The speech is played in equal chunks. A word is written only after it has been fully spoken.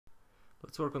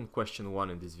Let's work on question 1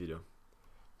 in this video.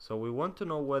 So we want to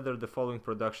know whether the following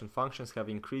production functions have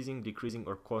increasing, decreasing,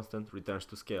 or constant returns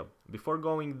to scale. Before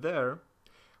going there,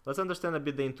 let's understand a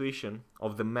bit the intuition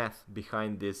of the math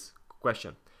behind this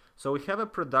question. So we have a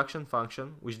production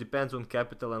function which depends on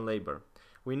capital and labor.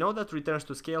 We know that returns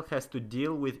to scale has to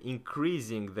deal with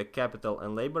increasing the capital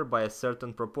and labor by a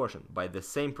certain proportion, by the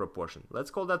same proportion.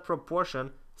 Let's call that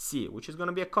proportion C, which is going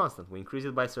to be a constant. We increase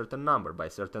it by a certain number, by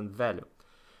a certain value.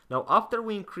 Now, after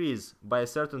we increase by a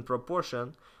certain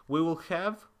proportion, we will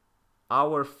have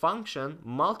our function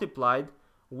multiplied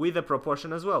with a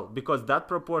proportion as well, because that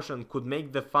proportion could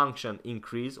make the function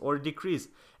increase or decrease.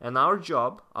 And our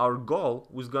job, our goal,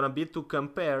 was going to be to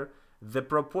compare the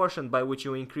proportion by which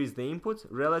you increase the input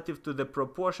relative to the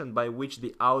proportion by which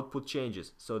the output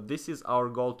changes. So this is our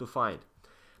goal to find.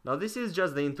 Now this is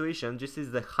just the intuition, this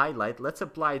is the highlight. Let's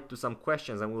apply it to some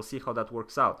questions and we'll see how that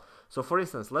works out. So for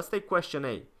instance, let's take question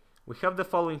A. We have the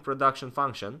following production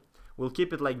function. We'll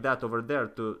keep it like that over there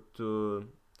to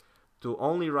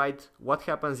only write what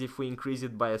happens if we increase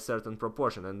it by a certain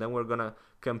proportion, and then we're gonna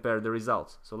compare the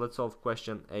results. So let's solve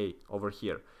question A over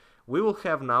here. We will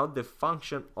have now the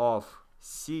function of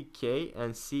CK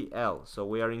and CL. So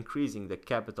we are increasing the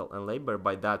capital and labor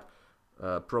by that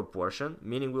proportion,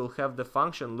 meaning we'll have the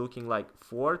function looking like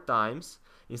 4 times,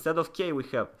 instead of K we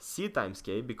have C times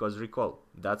K, because recall,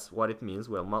 that's what it means.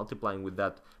 We're multiplying with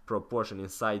that proportion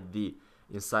inside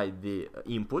the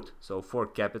input, so for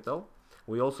capital.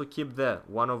 We also keep the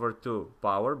 1/2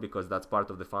 power because that's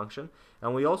part of the function,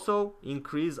 and we also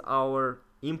increase our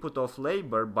input of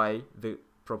labor by the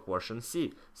proportion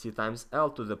C times L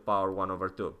to the power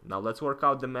 1/2. Now let's work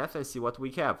out the math and see what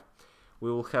we have. We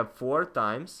will have 4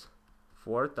 times,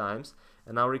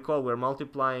 and now recall we're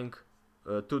multiplying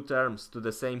 2 terms to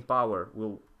the same power.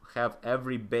 We'll have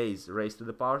every base raised to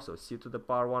the power, so C to the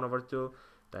power 1/2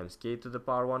 times K to the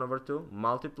power 1/2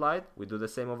 multiplied. We do the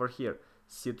same over here.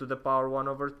 C to the power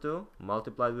 1/2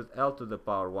 multiplied with L to the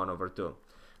power 1/2.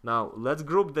 Now let's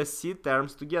group the C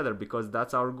terms together because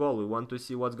that's our goal. We want to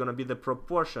see what's going to be the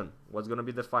proportion, what's going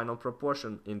to be the final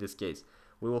proportion in this case.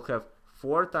 We will have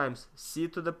 4 times C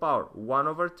to the power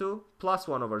 1/2 plus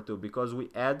 1/2 because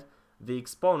we add the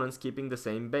exponents keeping the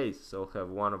same base. So we'll have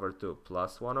 1/2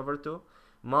 plus 1/2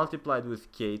 multiplied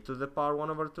with K to the power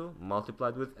 1/2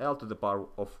 multiplied with L to the power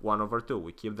of 1/2.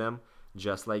 We keep them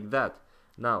just like that.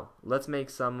 Now let's make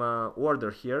some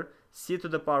order here. C to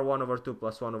the power 1/2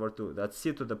 plus 1/2, that's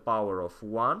C to the power of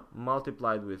 1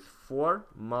 multiplied with 4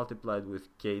 multiplied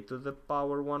with K to the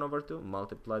power 1/2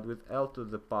 multiplied with L to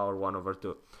the power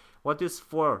 1/2. What is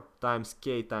 4 times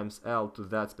K times L to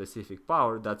that specific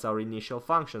power? That's our initial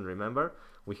function, remember?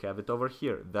 We have it over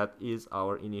here. That is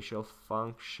our initial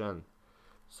function.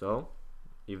 So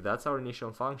if that's our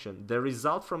initial function, the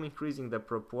result from increasing the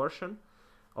proportion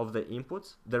of the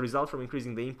inputs, the result from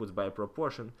increasing the inputs by a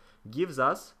proportion gives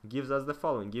us the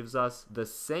following, gives us the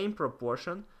same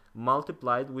proportion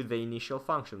multiplied with the initial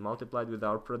function, multiplied with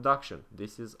our production.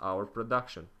 This is our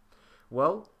production.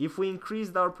 Well, if we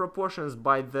increased our proportions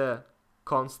by the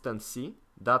constant C,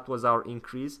 that was our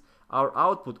increase, our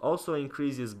output also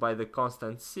increases by the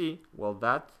constant C. Well,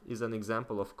 that is an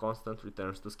example of constant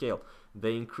returns to scale. The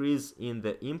increase in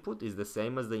the input is the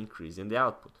same as the increase in the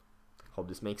output. Hope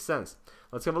this makes sense.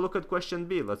 Let's have a look at question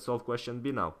B. Let's solve question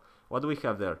B now. What do we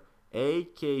have there?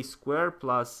 AK squared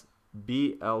plus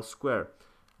BL squared.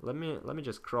 Let me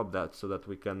just crop that so that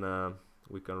we can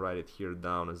write it here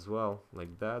down as well,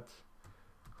 like that.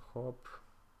 Hop.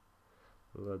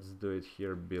 Let's do it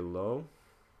here below.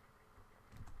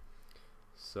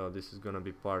 So this is gonna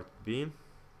be part B.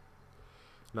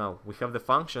 Now we have the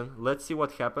function. Let's see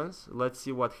what happens. Let's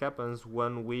see what happens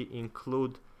when we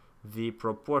include the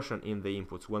proportion in the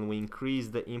inputs, when we increase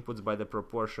the inputs by the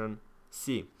proportion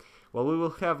C. Well, we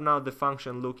will have now the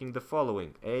function looking the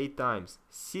following: A times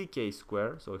CK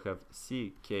squared, so we have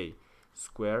CK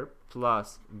squared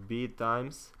plus B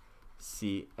times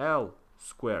CL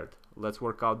squared. Let's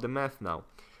work out the math now.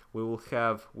 We will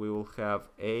have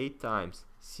A times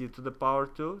C to the power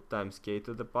 2 times K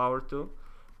to the power 2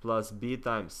 plus B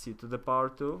times C to the power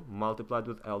 2 multiplied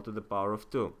with L to the power of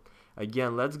 2.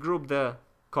 Again, let's group the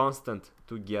constant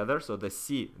together, so the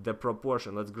C, the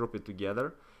proportion, let's group it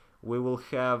together. We will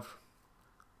have,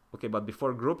 okay, but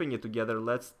before grouping it together,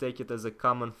 let's take it as a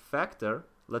common factor.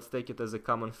 Let's take it as a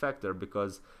common factor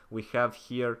because we have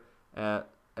here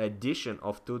addition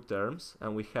of 2 terms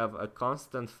and we have a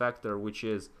constant factor which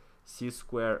is C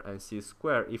squared and C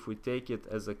squared. If we take it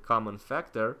as a common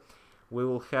factor, we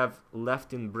will have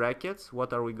left in brackets.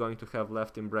 What are we going to have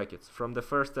left in brackets? From the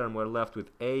first term we're left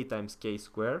with A times K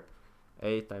squared,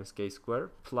 a times k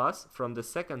squared, plus from the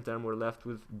second term we're left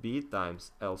with b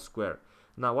times l squared.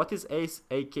 Now what is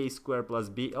ak squared plus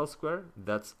bl squared?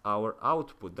 That's our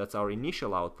output, that's our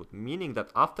initial output, meaning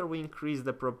that after we increase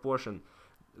the proportion,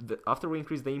 after we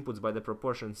increase the inputs by the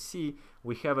proportion c,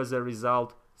 we have as a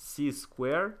result c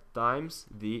squared times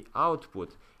the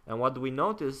output. And what do we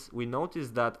notice? We notice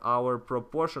that our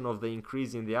proportion of the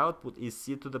increase in the output is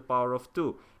c to the power of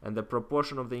 2, and the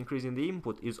proportion of the increase in the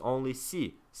input is only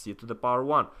c to the power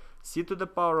 1. c to the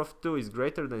power of 2 is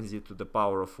greater than c to the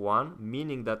power of 1,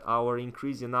 meaning that our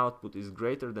increase in output is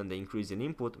greater than the increase in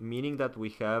input, meaning that we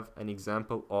have an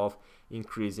example of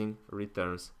increasing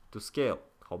returns to scale.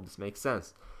 Hope this makes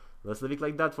sense. Let's leave it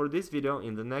like that for this video.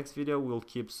 In the next video, we'll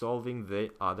keep solving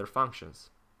the other functions.